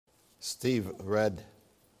Steve read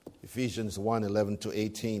Ephesians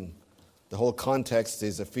 1:11-18. The whole context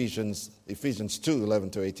is Ephesians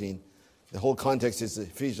 2:11-18. The whole context is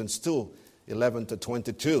Ephesians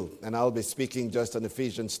 2:11-22. And I'll be speaking just on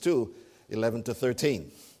Ephesians 2:11-13.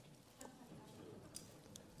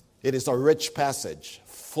 It is a rich passage,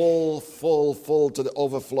 full to the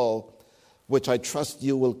overflow, which I trust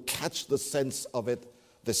you will catch the sense of it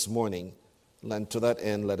this morning. And to that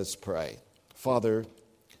end, let us pray. Father,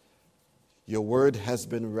 your word has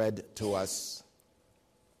been read to us.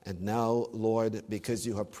 And now, Lord, because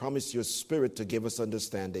you have promised your Spirit to give us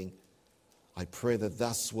understanding, I pray that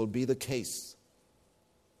thus will be the case.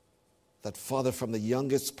 That, Father, from the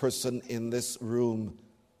youngest person in this room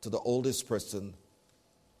to the oldest person,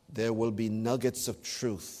 there will be nuggets of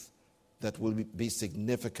truth that will be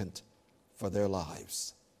significant for their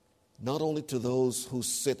lives. Not only to those who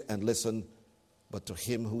sit and listen, but to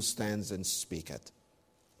him who stands and speaketh.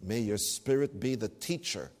 May your Spirit be the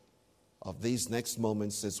teacher of these next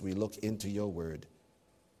moments as we look into your word.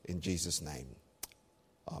 In Jesus' name,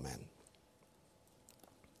 amen.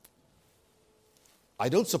 I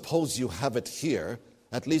don't suppose you have it here.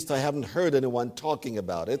 At least I haven't heard anyone talking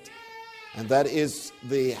about it. And that is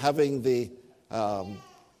having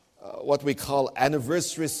what we call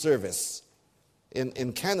anniversary service.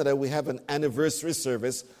 In Canada, we have an anniversary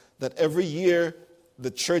service that every year the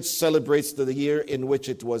church celebrates the year in which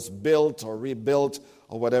it was built or rebuilt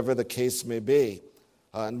or whatever the case may be.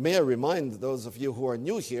 And may I remind those of you who are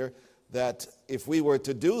new here that if we were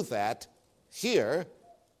to do that here,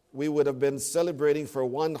 we would have been celebrating for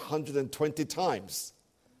 120 times.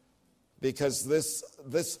 Because this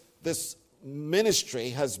ministry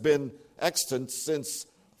has been extant since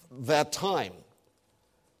that time.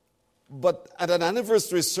 But at an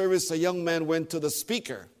anniversary service, a young man went to the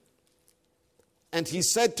speaker and he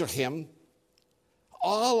said to him,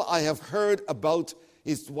 all I have heard about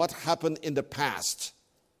is what happened in the past.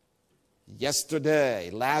 Yesterday,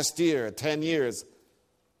 last year, 10 years.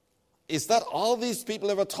 Is that all these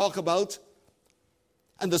people ever talk about?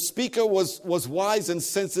 And the speaker was wise and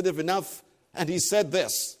sensitive enough, and he said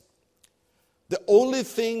this: the only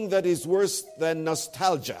thing that is worse than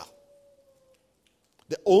nostalgia,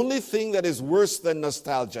 the only thing that is worse than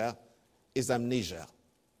nostalgia is amnesia.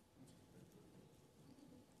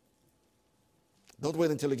 Don't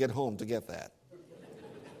wait until you get home to get that.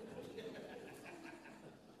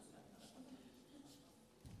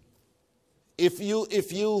 If you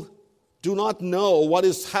do not know what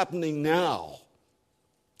is happening now,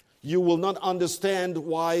 you will not understand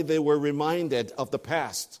why they were reminded of the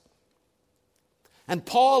past. And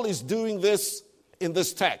Paul is doing this in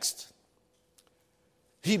this text.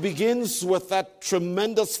 He begins with that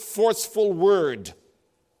tremendous forceful word,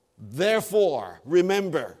 therefore,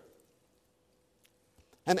 remember.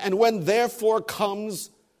 And when therefore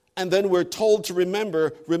comes, and then we're told to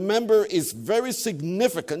remember, remember is very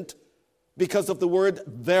significant because of the word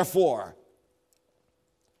therefore.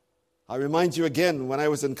 I remind you again, when I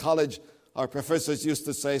was in college, our professors used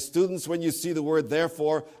to say, students, when you see the word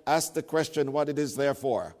therefore, ask the question what it is there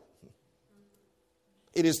for.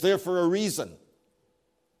 It is there for a reason.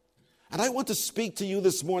 And I want to speak to you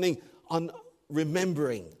this morning on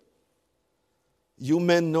remembering. You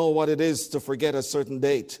men know what it is to forget a certain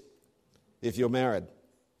date if you're married.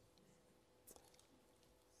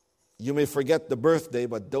 You may forget the birthday,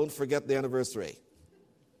 but don't forget the anniversary.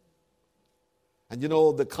 And you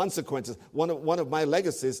know the consequences. One of my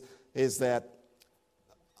legacies is that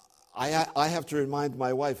I have to remind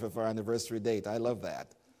my wife of our anniversary date. I love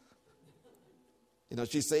that. You know,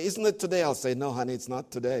 she say, isn't it today? I'll say, no, honey, it's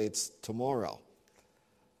not today. It's tomorrow.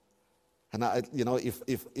 And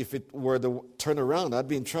if it were to turn around, I'd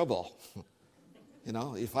be in trouble. You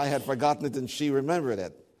know, if I had forgotten it and she remembered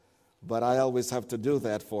it. But I always have to do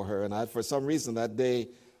that for her. And for some reason, that day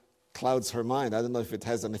clouds her mind. I don't know if it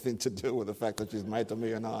has anything to do with the fact that she's married to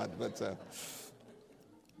me or not.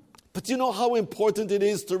 But you know how important it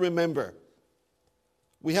is to remember.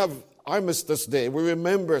 We have Armistice Day. We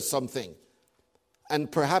remember something. And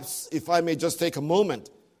perhaps, if I may just take a moment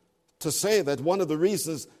to say that one of the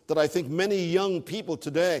reasons that I think many young people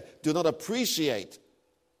today do not appreciate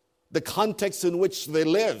the context in which they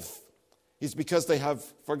live is because they have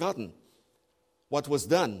forgotten what was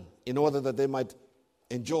done in order that they might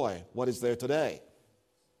enjoy what is there today.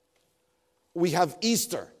 We have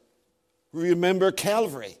Easter. We remember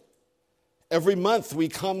Calvary. Every month we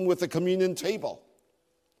come with a communion table.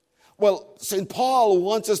 Well, St. Paul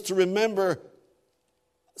wants us to remember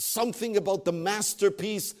something about the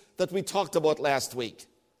masterpiece that we talked about last week.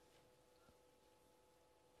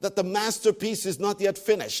 That the masterpiece is not yet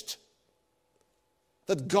finished.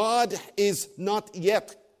 that God is not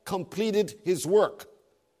yet completed his work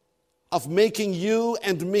of making you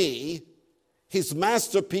and me his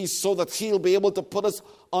masterpiece, so that he'll be able to put us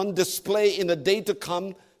on display in a day to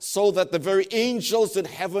come, so that the very angels in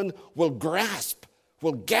heaven will gasp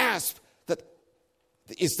that,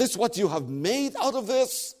 is this what you have made out of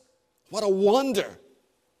this? What a wonder.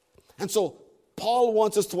 And so Paul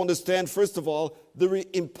wants us to understand, first of all, the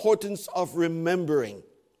importance of remembering.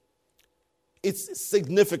 It's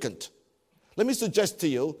significant. Let me suggest to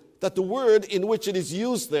you that the word in which it is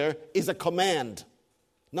used there is a command,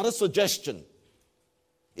 not a suggestion.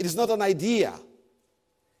 It is not an idea.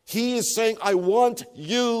 He is saying, I want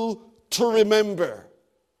you to remember.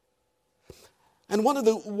 And one of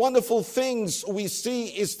the wonderful things we see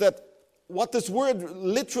is that what this word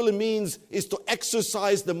literally means is to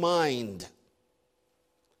exercise the mind.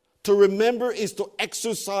 To remember is to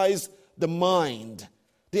exercise the mind.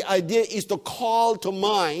 The idea is to call to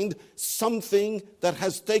mind something that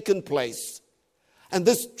has taken place. And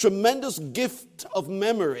this tremendous gift of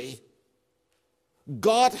memory,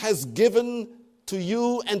 God has given to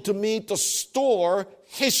you and to me to store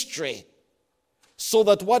history, so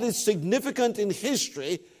that what is significant in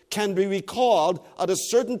history can be recalled at a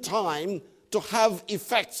certain time to have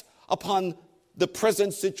effects upon the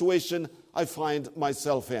present situation I find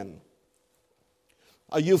myself in,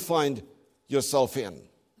 or you find yourself in.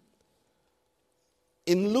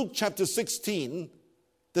 In Luke chapter 16,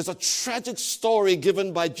 there's a tragic story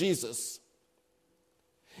given by Jesus.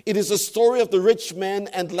 It is a story of the rich man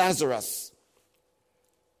and Lazarus.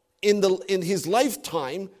 In his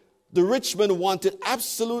lifetime, the rich man wanted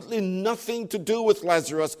absolutely nothing to do with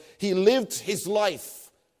Lazarus. He lived his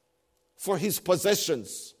life for his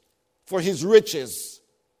possessions, for his riches,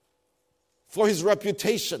 for his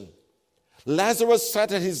reputation. Lazarus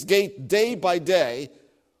sat at his gate day by day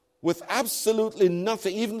with absolutely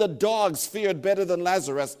nothing. Even the dogs feared better than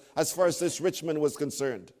Lazarus as far as this rich man was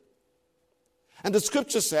concerned. And the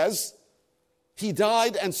scripture says, he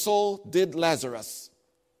died and so did Lazarus.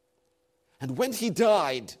 And when he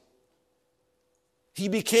died, he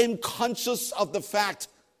became conscious of the fact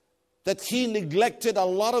that he neglected a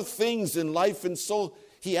lot of things in life. And so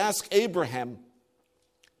he asked Abraham.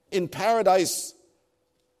 In paradise,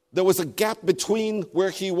 there was a gap between where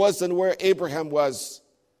he was and where Abraham was.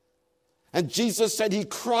 And Jesus said, he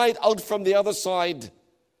cried out from the other side,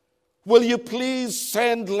 will you please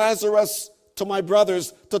send Lazarus to my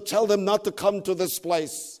brothers to tell them not to come to this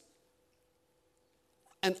place?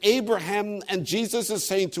 And Abraham and Jesus is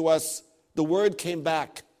saying to us, the word came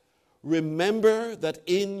back, remember that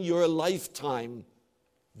in your lifetime,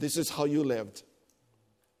 this is how you lived.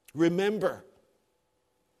 Remember.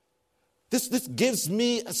 This gives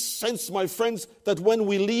me a sense, my friends, that when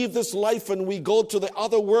we leave this life and we go to the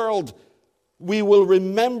other world, we will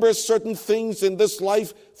remember certain things in this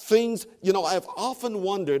life. Things, I've often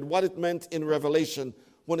wondered what it meant in Revelation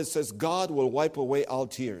when it says God will wipe away all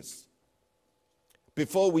tears.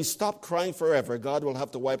 Before we stop crying forever, God will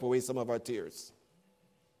have to wipe away some of our tears.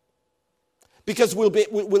 Because we'll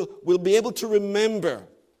be able to remember.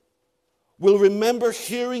 We'll remember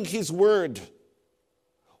hearing his word.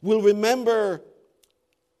 We'll remember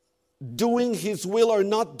doing his will or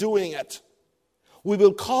not doing it. We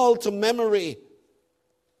will call to memory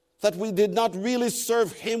that we did not really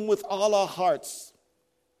serve him with all our hearts.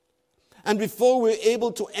 And before we're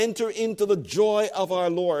able to enter into the joy of our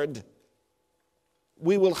Lord,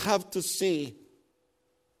 we will have to see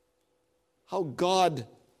how God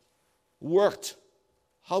worked,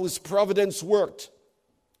 how his providence worked,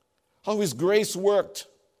 how his grace worked,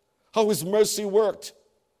 how his mercy worked.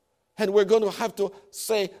 And we're going to have to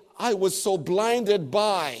say, I was so blinded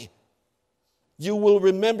by. You will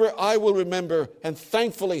remember, I will remember. And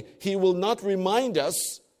thankfully, he will not remind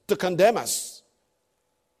us to condemn us.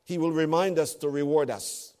 He will remind us to reward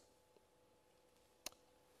us.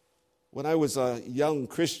 When I was a young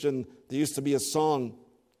Christian, there used to be a song,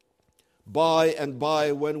 by and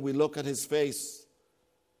by when we look at his face,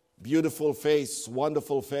 beautiful face,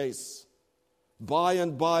 wonderful face. By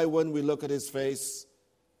and by when we look at his face,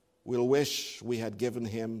 we'll wish we had given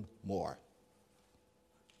him more.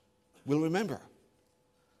 We'll remember.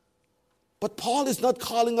 But Paul is not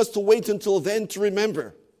calling us to wait until then to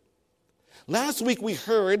remember. Last week we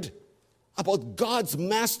heard about God's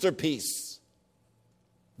masterpiece.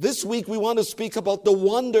 This week we want to speak about the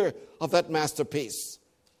wonder of that masterpiece.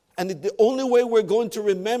 And the only way we're going to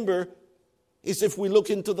remember is if we look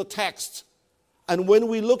into the text. And when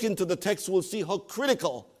we look into the text, we'll see how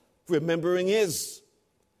critical remembering is.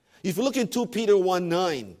 If you look in 2 Peter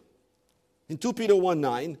 1:9, in 2 Peter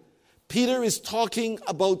 1:9, Peter is talking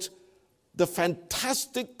about the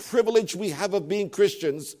fantastic privilege we have of being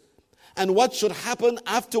Christians and what should happen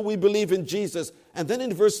after we believe in Jesus. And then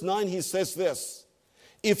in verse 9 he says this: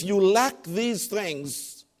 if you lack these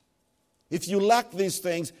things,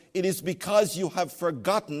 it is because you have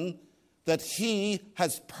forgotten that he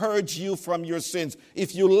has purged you from your sins.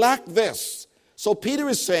 If you lack this. So Peter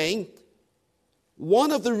is saying,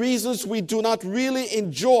 one of the reasons we do not really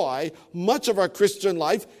enjoy much of our Christian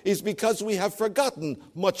life is because we have forgotten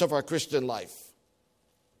much of our Christian life.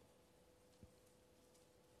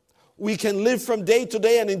 We can live from day to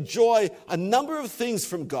day and enjoy a number of things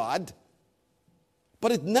from God,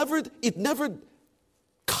 but it never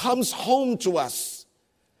comes home to us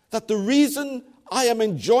that the reason I am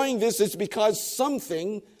enjoying this is because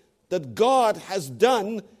something that God has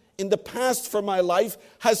done in the past for my life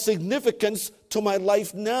has significance to my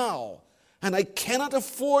life now. And I cannot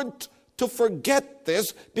afford to forget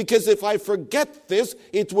this, because if I forget this,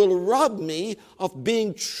 it will rob me of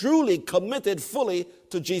being truly committed fully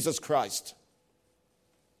to Jesus Christ.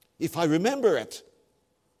 If I remember it.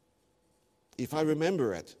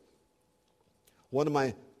 One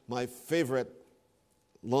of my favorite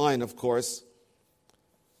line, of course,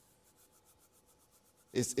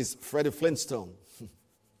 is Freddie Flintstone,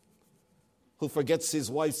 who forgets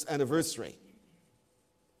his wife's anniversary.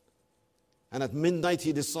 And at midnight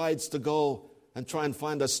he decides to go and try and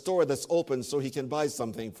find a store that's open so he can buy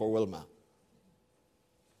something for Wilma.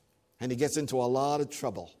 And he gets into a lot of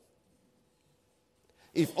trouble.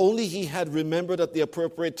 If only he had remembered at the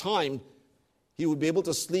appropriate time, he would be able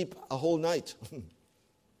to sleep a whole night.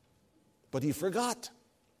 But he forgot.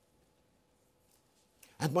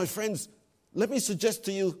 And my friends, let me suggest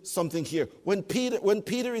to you something here. When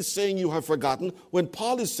Peter is saying you have forgotten, when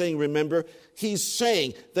Paul is saying remember, he's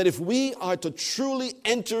saying that if we are to truly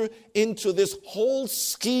enter into this whole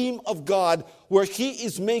scheme of God where he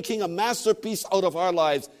is making a masterpiece out of our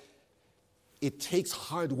lives, it takes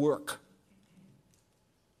hard work.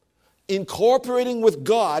 Incorporating with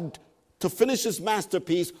God to finish his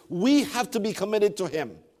masterpiece, we have to be committed to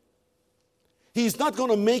him. He's not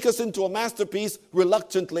going to make us into a masterpiece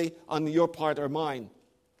reluctantly on your part or mine.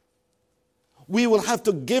 We will have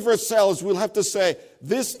to give ourselves, we'll have to say,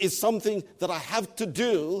 this is something that I have to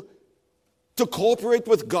do to cooperate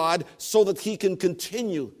with God so that he can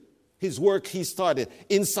continue his work he started.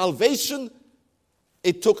 In salvation,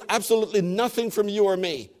 it took absolutely nothing from you or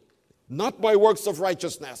me, not by works of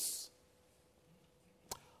righteousness.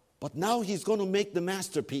 But now he's going to make the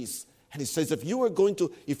masterpiece. And he says, if you are going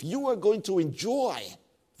to enjoy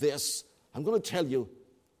this, I'm going to tell you,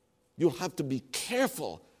 you'll have to be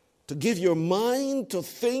careful to give your mind to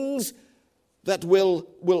things that will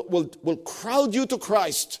crowd you to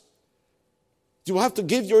Christ. You will have to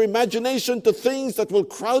give your imagination to things that will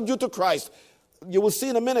crowd you to Christ. You will see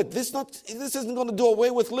in a minute, this isn't going to do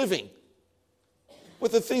away with living,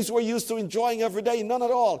 with the things we're used to enjoying every day. None at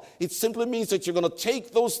all. It simply means that you're going to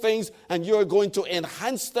take those things and you're going to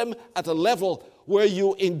enhance them at a level where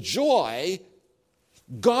you enjoy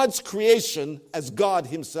God's creation as God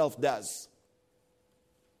himself does.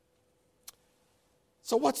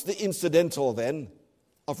 So what's the incidental then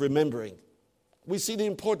of remembering? We see the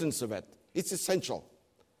importance of it. It's essential.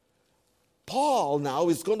 Paul now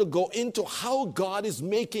is going to go into how God is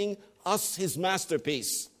making us his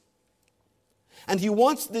masterpiece. And he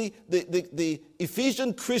wants the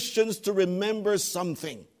Ephesian Christians to remember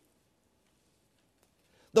something.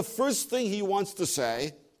 The first thing he wants to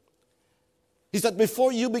say is that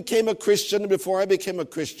before you became a Christian, before I became a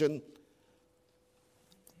Christian,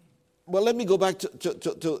 well, let me go back to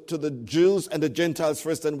the Jews and the Gentiles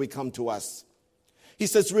first, then we come to us. He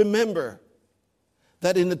says, remember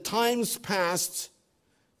that in the times past,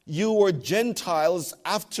 you were Gentiles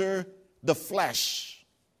after the flesh,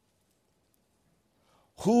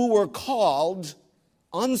 who were called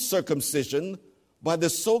uncircumcision by the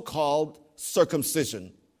so-called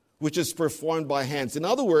circumcision, which is performed by hands. In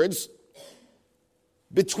other words,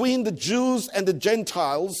 between the Jews and the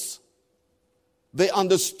Gentiles, they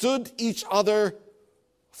understood each other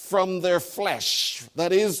from their flesh,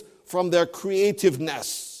 that is, from their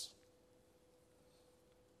creativeness.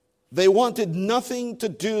 They wanted nothing to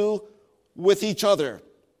do with each other.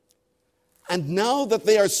 And now that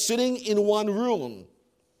they are sitting in one room,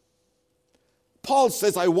 Paul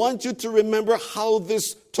says, I want you to remember how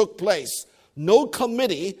this took place. No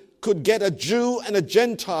committee could get a Jew and a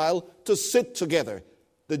Gentile to sit together.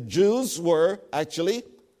 The Jews were actually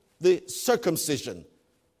the circumcision.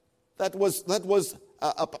 That was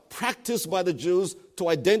a practice by the Jews to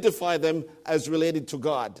identify them as related to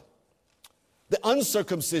God. The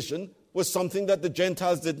uncircumcision was something that the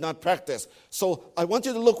Gentiles did not practice. So I want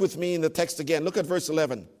you to look with me in the text again. Look at verse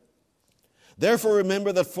 11. Therefore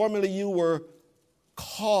remember that formerly you were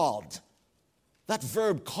called. That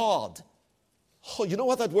verb called. Oh, you know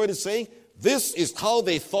what that word is saying? This is how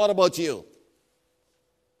they thought about you.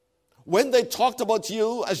 When they talked about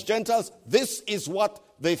you as Gentiles, this is what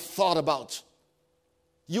they thought about.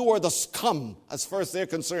 You are the scum as far as they're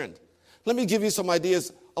concerned. Let me give you some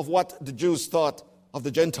ideas of what the Jews thought of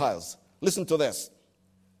the Gentiles. Listen to this.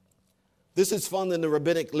 This is found in the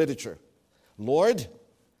rabbinic literature. Lord,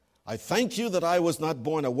 I thank you that I was not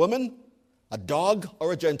born a woman, a dog,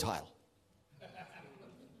 or a Gentile.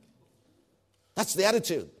 That's the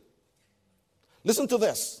attitude. Listen to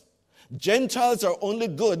this. Gentiles are only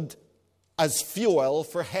good as fuel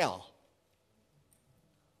for hell.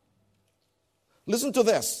 Listen to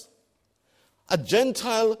this. A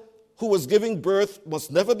Gentile who was giving birth must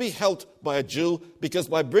never be helped by a Jew, because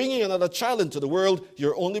by bringing another child into the world,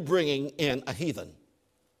 you're only bringing in a heathen.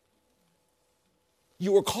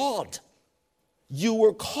 You were called. You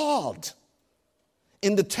were called.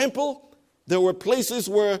 In the temple, there were places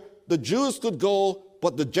where the Jews could go,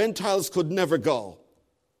 but the Gentiles could never go.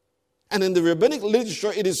 And in the rabbinic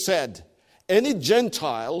literature, it is said, any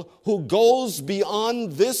Gentile who goes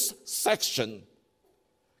beyond this section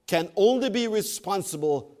can only be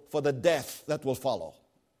responsible for the death that will follow.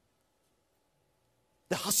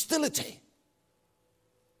 The hostility.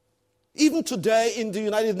 Even today in the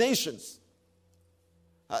United Nations,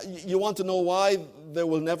 you want to know why there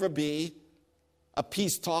will never be a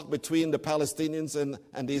peace talk between the Palestinians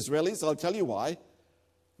and the Israelis? I'll tell you why.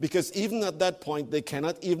 Because even at that point, they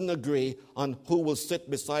cannot even agree on who will sit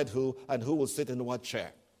beside who and who will sit in what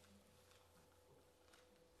chair.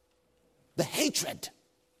 The hatred.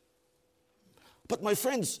 But my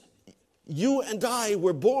friends, you and I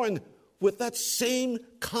were born with that same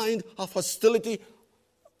kind of hostility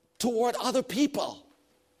toward other people.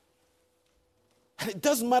 And it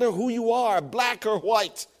doesn't matter who you are, black or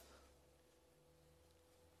white.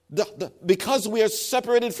 Because we are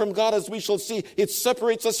separated from God, as we shall see, it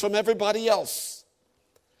separates us from everybody else.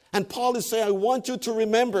 And Paul is saying, I want you to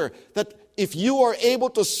remember that if you are able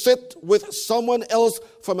to sit with someone else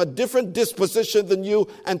from a different disposition than you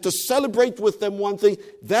and to celebrate with them one thing,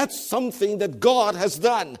 that's something that God has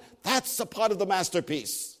done. That's a part of the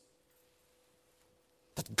masterpiece.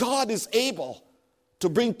 That God is able to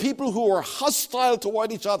bring people who are hostile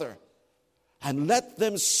toward each other and let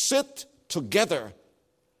them sit together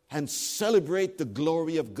and celebrate the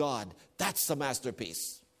glory of God. That's the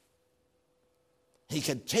masterpiece. He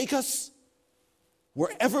can take us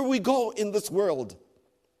wherever we go in this world.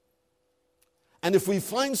 And if we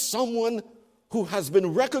find someone who has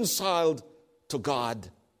been reconciled to God,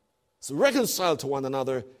 so reconciled to one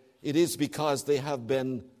another, it is because they have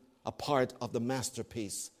been a part of the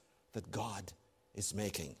masterpiece that God is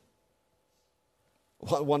making.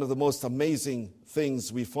 One of the most amazing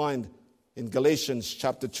things we find in Galatians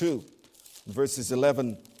chapter 2, verses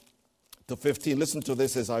 11 to 15. Listen to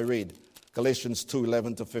this as I read. Galatians 2,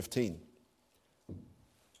 11 to 15.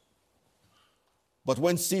 But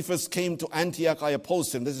when Cephas came to Antioch, I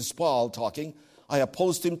opposed him. This is Paul talking. I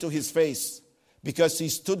opposed him to his face, because he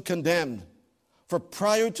stood condemned. For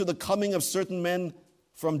prior to the coming of certain men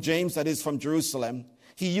from James, that is from Jerusalem,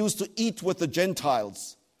 he used to eat with the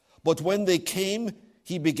Gentiles. But when they came,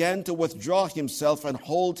 he began to withdraw himself and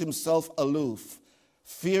hold himself aloof,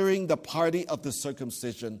 fearing the party of the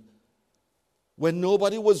circumcision. When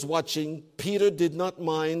nobody was watching, Peter did not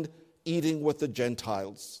mind eating with the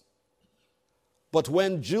Gentiles. But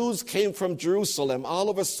when Jews came from Jerusalem, all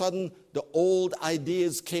of a sudden the old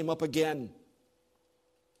ideas came up again.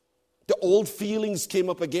 The old feelings came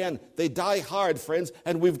up again. They die hard, friends,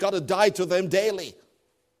 and we've got to die to them daily.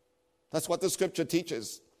 That's what the scripture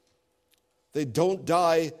teaches. They don't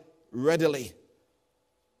die readily.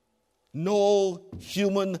 No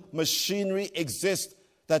human machinery exists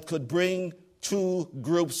that could bring two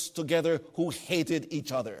groups together who hated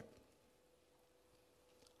each other.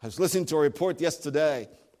 I was listening to a report yesterday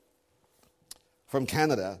from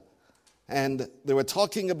Canada, and they were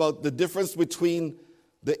talking about the difference between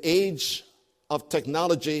the age of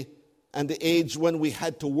technology and the age when we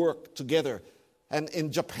had to work together. And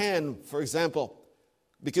in Japan, for example,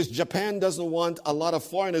 because Japan doesn't want a lot of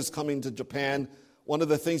foreigners coming to Japan, one of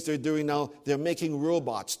the things they're doing now, they're making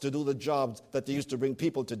robots to do the jobs that they used to bring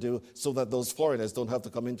people to do so that those foreigners don't have to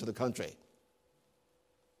come into the country.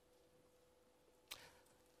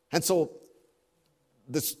 And so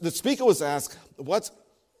the speaker was asked,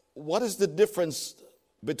 what is the difference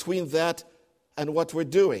between that and what we're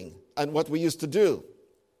doing and what we used to do?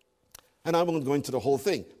 And I won't go into the whole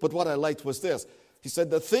thing. But what I liked was this. He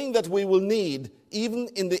said, the thing that we will need, even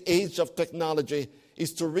in the age of technology,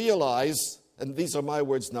 is to realize, and these are my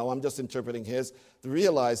words now, I'm just interpreting his, to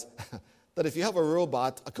realize that if you have a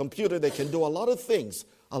robot, a computer, they can do a lot of things.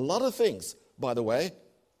 A lot of things, by the way.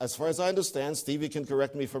 As far as I understand, Stevie can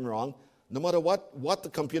correct me if I'm wrong, no matter what the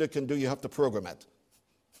computer can do, you have to program it.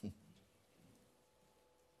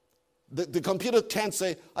 The computer can't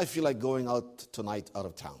say, I feel like going out tonight out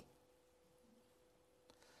of town.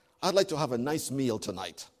 I'd like to have a nice meal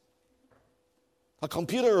tonight. A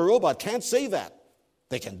computer or a robot can't say that.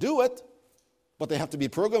 They can do it, but they have to be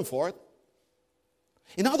programmed for it.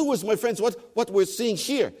 In other words, my friends, what we're seeing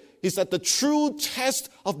here is that the true test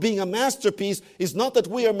of being a masterpiece is not that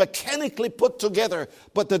we are mechanically put together,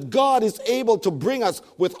 but that God is able to bring us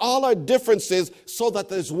with all our differences so that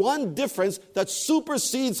there's one difference that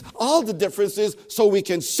supersedes all the differences so we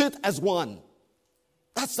can sit as one.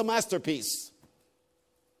 That's the masterpiece.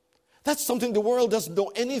 That's something the world doesn't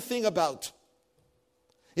know anything about.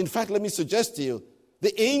 In fact, let me suggest to you,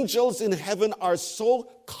 the angels in heaven are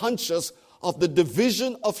so conscious of the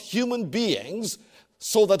division of human beings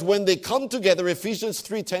so that when they come together, Ephesians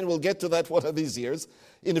 3:10, we'll get to that one of these years.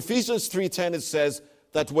 In Ephesians 3:10 it says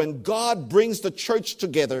that when God brings the church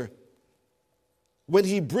together, when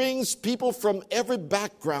he brings people from every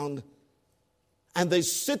background and they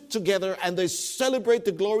sit together and they celebrate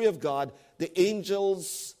the glory of God, the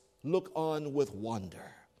angels look on with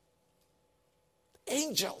wonder.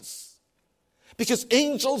 Angels. Because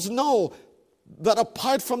angels know that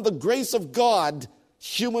apart from the grace of God,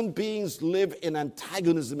 human beings live in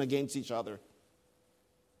antagonism against each other.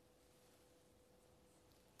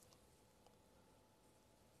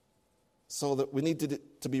 So that we need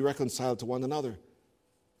to be reconciled to one another.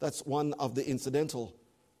 That's one of the incidental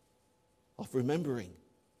of remembering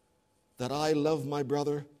that I love my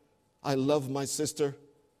brother, I love my sister,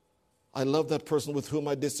 I love that person with whom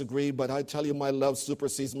I disagree, but I tell you my love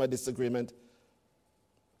supersedes my disagreement.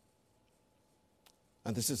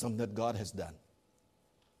 And this is something that God has done.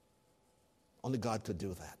 Only God could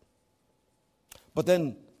do that. But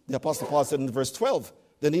then the Apostle Paul said in verse 12,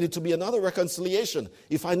 there needed to be another reconciliation.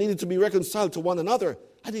 If I needed to be reconciled to one another,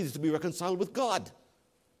 I needed to be reconciled with God.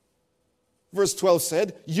 Verse 12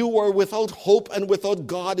 said, you were without hope and without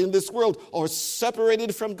God in this world, or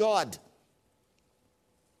separated from God.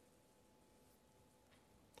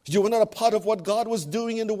 You were not a part of what God was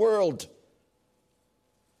doing in the world.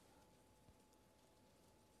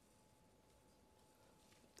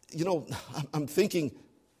 You know, I'm thinking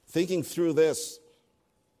through this.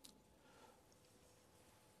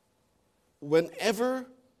 Whenever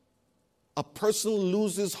a person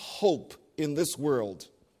loses hope in this world,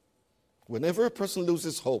 whenever a person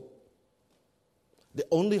loses hope, the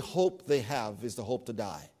only hope they have is the hope to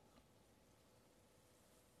die.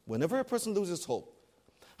 Whenever a person loses hope.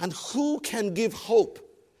 And who can give hope?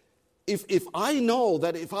 If I know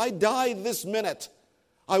that if I die this minute,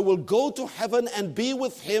 I will go to heaven and be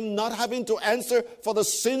with him, not having to answer for the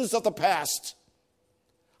sins of the past,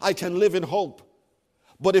 I can live in hope.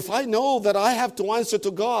 But if I know that I have to answer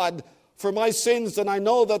to God for my sins, and I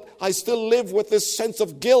know that I still live with this sense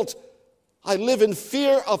of guilt, I live in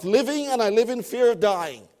fear of living and I live in fear of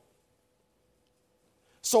dying.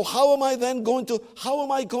 So how am I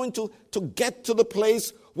going to get to the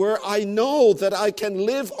place where I know that I can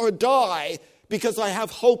live or die because I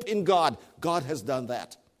have hope in God? God has done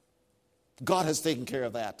that. God has taken care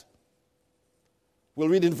of that. We'll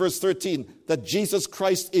read in verse 13 that Jesus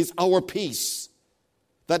Christ is our peace.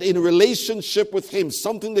 That in relationship with him,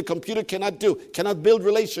 something the computer cannot do, cannot build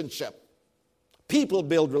relationship. People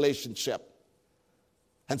build relationship.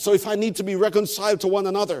 And so if I need to be reconciled to one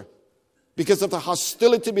another because of the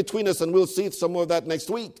hostility between us, and we'll see some more of that next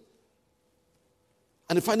week.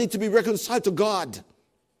 And if I need to be reconciled to God,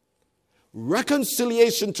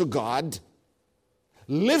 reconciliation to God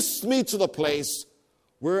lifts me to the place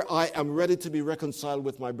where I am ready to be reconciled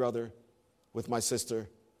with my brother, with my sister,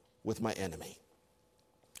 with my enemy.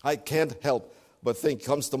 I can't help but think,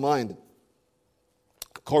 comes to mind,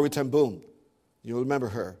 Corrie ten Boom. You remember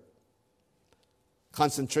her.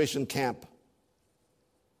 Concentration camp.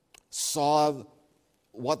 Saw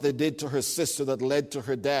what they did to her sister that led to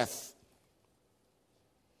her death.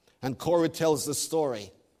 And Corrie tells the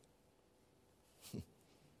story.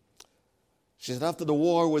 She said, after the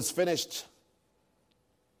war was finished,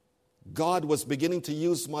 God was beginning to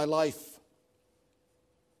use my life.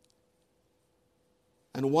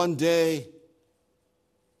 And one day,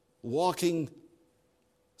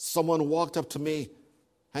 someone walked up to me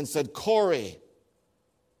and said, Corrie,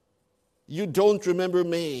 you don't remember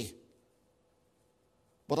me,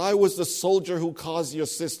 but I was the soldier who caused your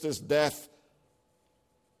sister's death.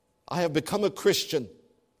 I have become a Christian.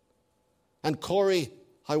 And Corey,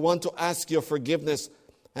 I want to ask your forgiveness.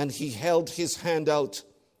 And he held his hand out.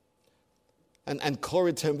 And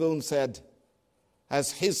Corey ten Boom said,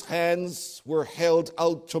 as his hands were held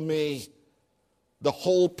out to me, the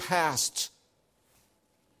whole past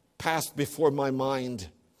passed before my mind.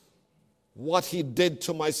 What he did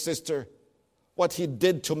to my sister, what he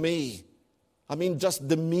did to me. I mean, just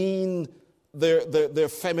demean their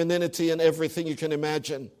femininity and everything you can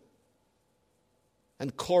imagine.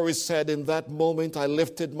 And Corey said, in that moment, I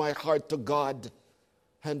lifted my heart to God.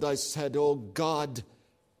 And I said, oh God,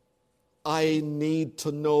 I need to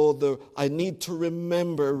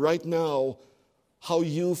remember right now how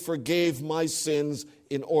you forgave my sins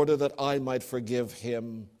in order that I might forgive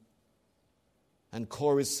him. And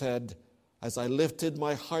Corey said, as I lifted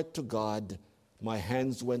my heart to God, my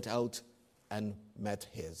hands went out and met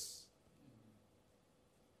his.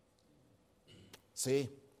 See?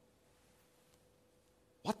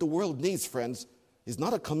 What the world needs, friends, is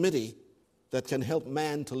not a committee that can help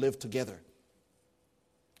man to live together.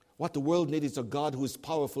 What the world needs is a God who is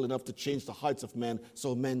powerful enough to change the hearts of men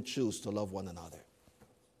so men choose to love one another.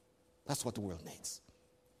 That's what the world needs.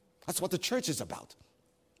 That's what the church is about.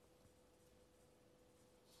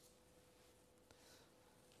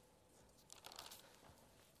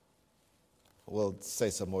 We'll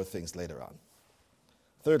say some more things later on.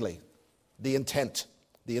 Thirdly, the intent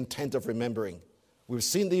of remembering. We've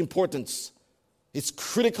seen the importance. It's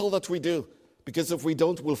critical that we do, because if we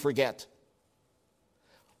don't, we'll forget.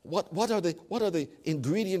 What are the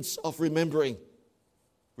ingredients of remembering?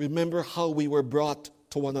 Remember how we were brought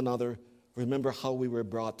to one another. Remember how we were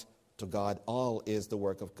brought to God. All is the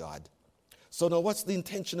work of God. So now what's the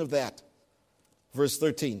intention of that? Verse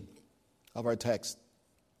 13 of our text.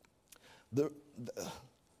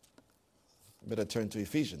 Better turn to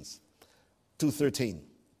Ephesians 2:13.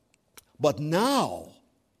 But now,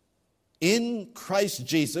 in Christ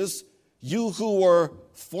Jesus, you who were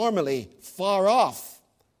formerly far off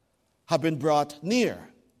have been brought near.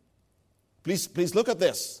 Please look at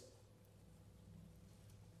this.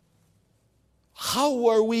 How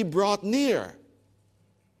were we brought near?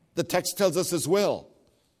 The text tells us as well.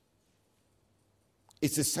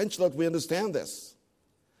 It's essential that we understand this.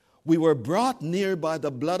 We were brought near by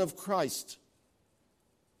the blood of Christ.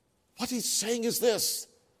 What he's saying is this.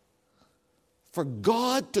 For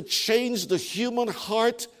God to change the human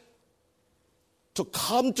heart to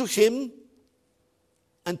come to him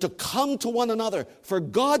and to come to one another, for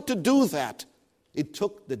God to do that, it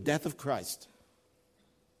took the death of Christ.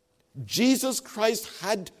 Jesus Christ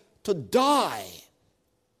had to die.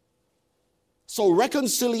 So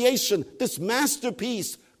reconciliation, this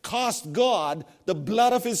masterpiece, cost God the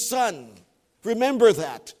blood of his Son. Remember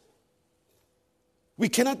that. We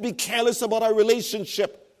cannot be careless about our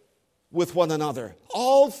relationship with one another.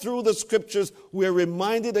 All through the scriptures, we are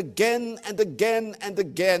reminded again and again and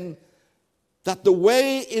again that the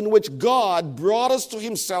way in which God brought us to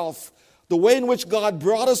himself, the way in which God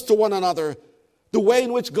brought us to one another, the way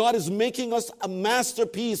in which God is making us a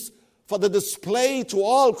masterpiece for the display to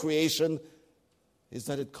all creation, is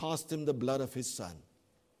that it cost him the blood of his Son.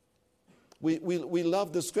 We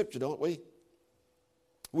love the scripture, don't we?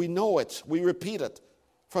 We know it. We repeat it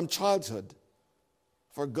from childhood.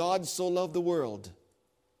 For God so loved the world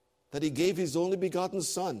that he gave his only begotten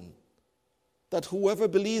Son, that whoever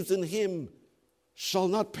believes in him shall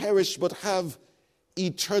not perish but have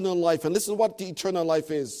eternal life. And listen what the eternal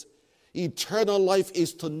life is. Eternal life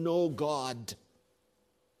is to know God.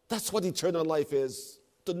 That's what eternal life is,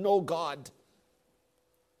 to know God.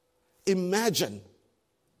 Imagine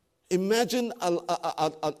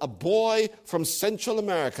a boy from Central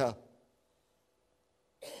America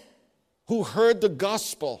who heard the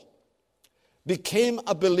gospel, became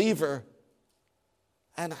a believer,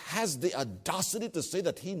 and has the audacity to say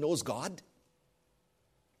that he knows God.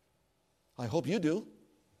 I hope you do.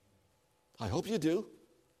 I hope you do.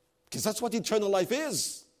 Because that's what eternal life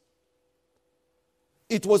is.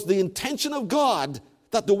 It was the intention of God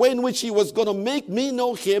that the way in which he was going to make me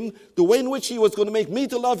know him, the way in which he was going to make me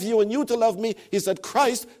to love you and you to love me, is that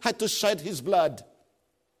Christ had to shed his blood.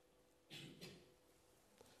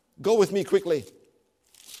 Go with me quickly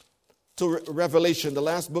to Revelation, the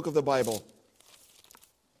last book of the Bible.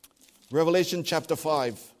 Revelation chapter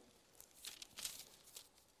 5.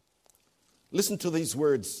 Listen to these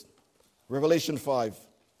words. Revelation 5.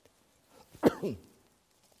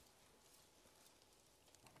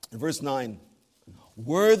 Verse 9.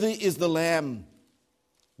 Worthy is the Lamb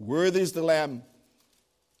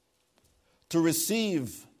to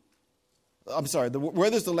receive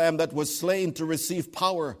Worthy is the Lamb that was slain to receive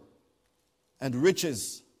power and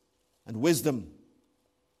riches and wisdom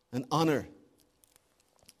and honor.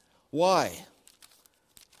 Why?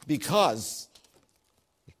 Because,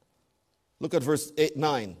 look at verse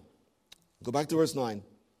 9. Go back to verse 9.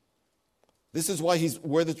 This is why he's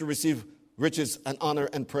worthy to receive riches and honor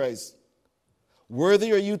and praise.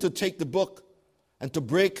 Worthy are you to take the book and to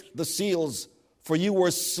break the seals, for you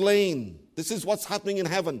were slain. This is what's happening in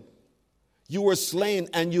heaven. You were slain,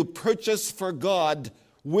 and you purchased for God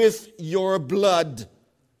with your blood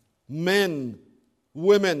men,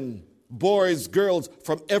 women, boys, girls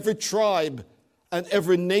from every tribe and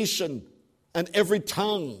every nation and every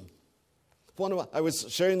tongue. I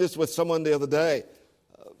was sharing this with someone the other day.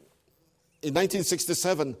 In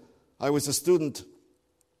 1967, I was a student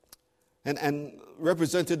and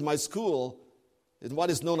represented my school in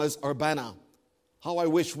what is known as Urbana. How I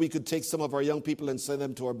wish we could take some of our young people and send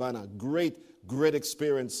them to Urbana. Great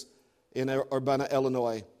experience in Urbana,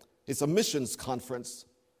 Illinois. It's a missions conference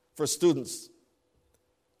for students.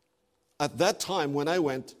 At that time, when I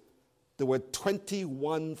went, there were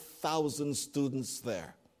 21,000 students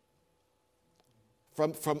there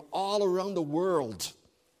from all around the world.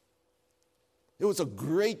 It was a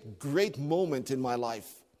great moment in my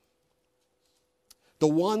life. The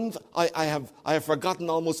one I have forgotten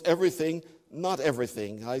almost everything, not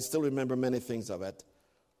everything. I still remember many things of it.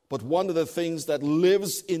 But one of the things that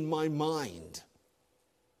lives in my mind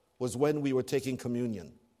was when we were taking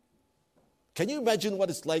communion. Can you imagine what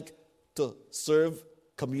it's like to serve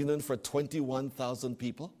communion for 21,000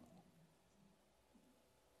 people?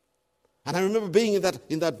 And I remember being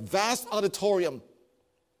in that vast auditorium,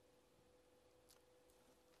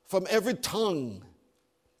 from every tongue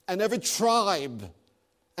and every tribe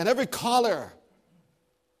and every color,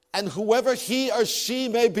 and whoever he or she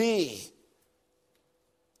may be.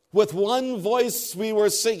 With one voice we were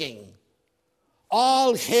singing,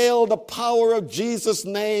 all hail the power of Jesus'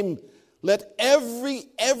 name. Let every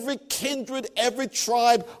kindred, every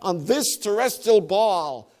tribe on this terrestrial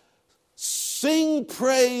ball sing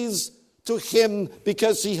praise to him,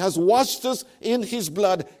 because he has washed us in his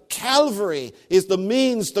blood. Calvary is the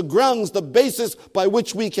means, the grounds, the basis by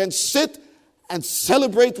which we can sit and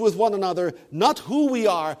celebrate with one another, not who we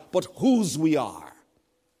are, but whose we are.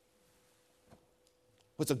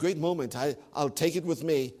 It's a great moment. I'll take it with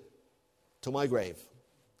me to my grave.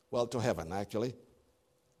 Well, to heaven, actually.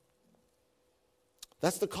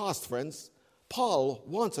 That's the cost, friends. Paul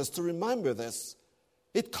wants us to remember this.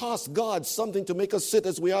 It cost God something to make us sit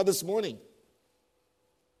as we are this morning.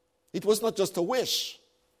 It was not just a wish.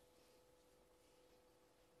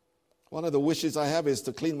 One of the wishes I have is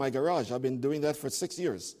to clean my garage. I've been doing that for 6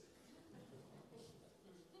 years.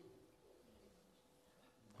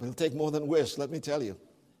 It'll take more than wish, let me tell you.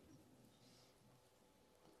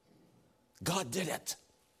 God did it.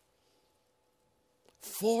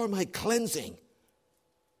 For my cleansing.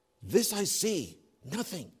 This I see,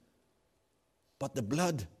 nothing but the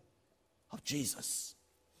blood of Jesus.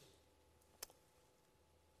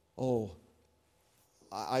 Oh,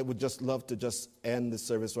 I would just love to just end the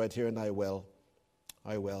service right here, and I will.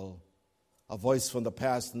 A voice from the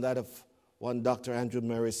past, and that of one Dr. Andrew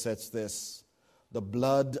Murray, says this: the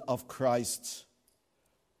blood of Christ,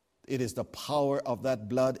 it is the power of that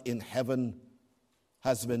blood in heaven,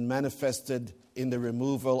 has been manifested in the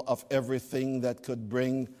removal of everything that could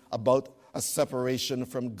bring about a separation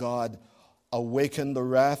from God, awaken the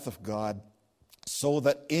wrath of God, so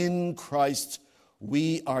that in Christ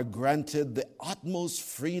we are granted the utmost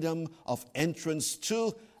freedom of entrance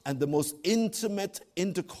to and the most intimate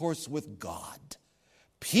intercourse with God.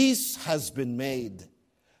 Peace has been made.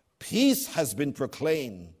 Peace has been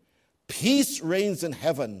proclaimed. Peace reigns in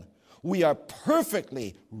heaven. We are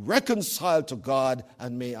perfectly reconciled to God,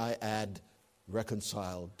 and may I add,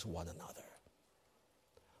 reconciled to one another.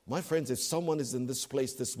 My friends, if someone is in this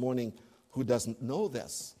place this morning who doesn't know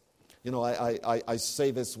this, I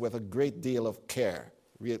say this with a great deal of care,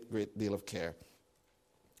 great deal of care.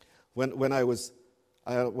 When I was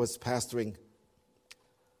pastoring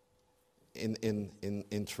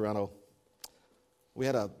in Toronto, we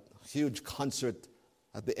had a huge concert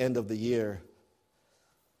at the end of the year.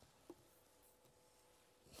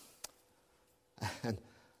 And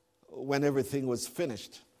when everything was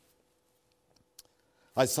finished,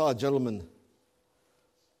 I saw a gentleman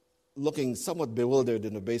looking somewhat bewildered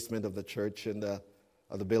in the basement of the church of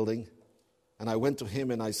the building. And I went to him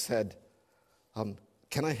and I said,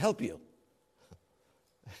 can I help you?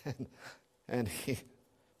 And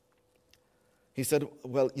he said,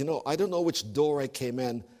 well, I don't know which door I came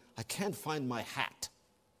in. I can't find my hat.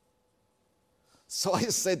 So I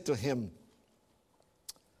said to him,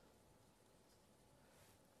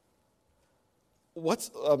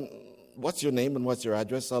 what's your name and what's your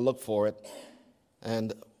address? I'll look for it,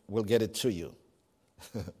 and we'll get it to you.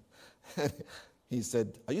 He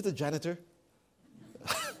said, are you the janitor?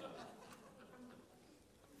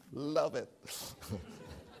 Love it.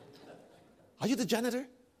 Are you the janitor?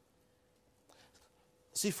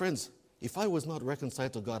 See, friends, if I was not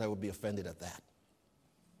reconciled to God, I would be offended at that.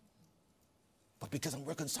 But because I'm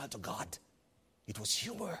reconciled to God, it was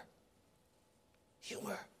humor.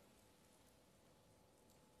 Humor.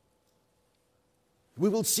 We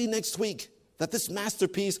will see next week that this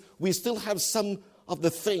masterpiece, we still have some of the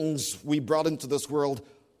things we brought into this world,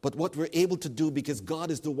 but what we're able to do, because God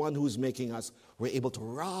is the one who's making us, we're able to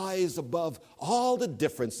rise above all the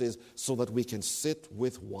differences so that we can sit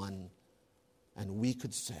with one, and we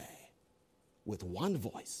could say with one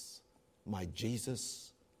voice, my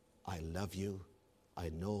Jesus, I love you. I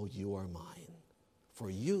know you are mine. For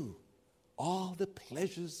you, all the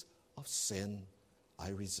pleasures of sin I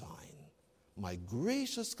resign. My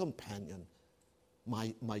gracious companion,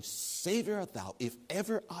 my Savior art thou, if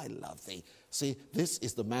ever I love thee. See, this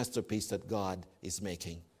is the masterpiece that God is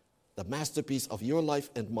making. The masterpiece of your life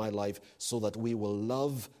and my life, so that we will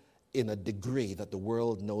love in a degree that the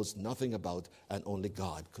world knows nothing about and only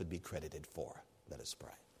God could be credited for. Let us pray.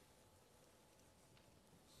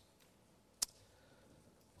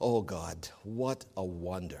 Oh God, what a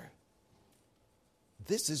wonder.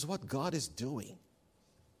 This is what God is doing.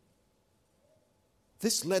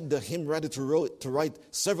 This led the hymn writer to write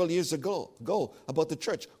several years ago about the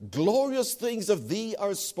church. Glorious things of thee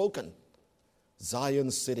are spoken, Zion,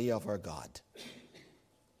 city of our God.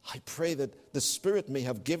 I pray that the Spirit may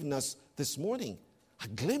have given us this morning a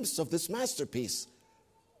glimpse of this masterpiece,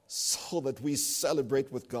 so that we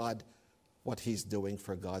celebrate with God what He's doing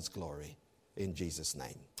for God's glory. In Jesus'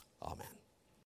 name, amen.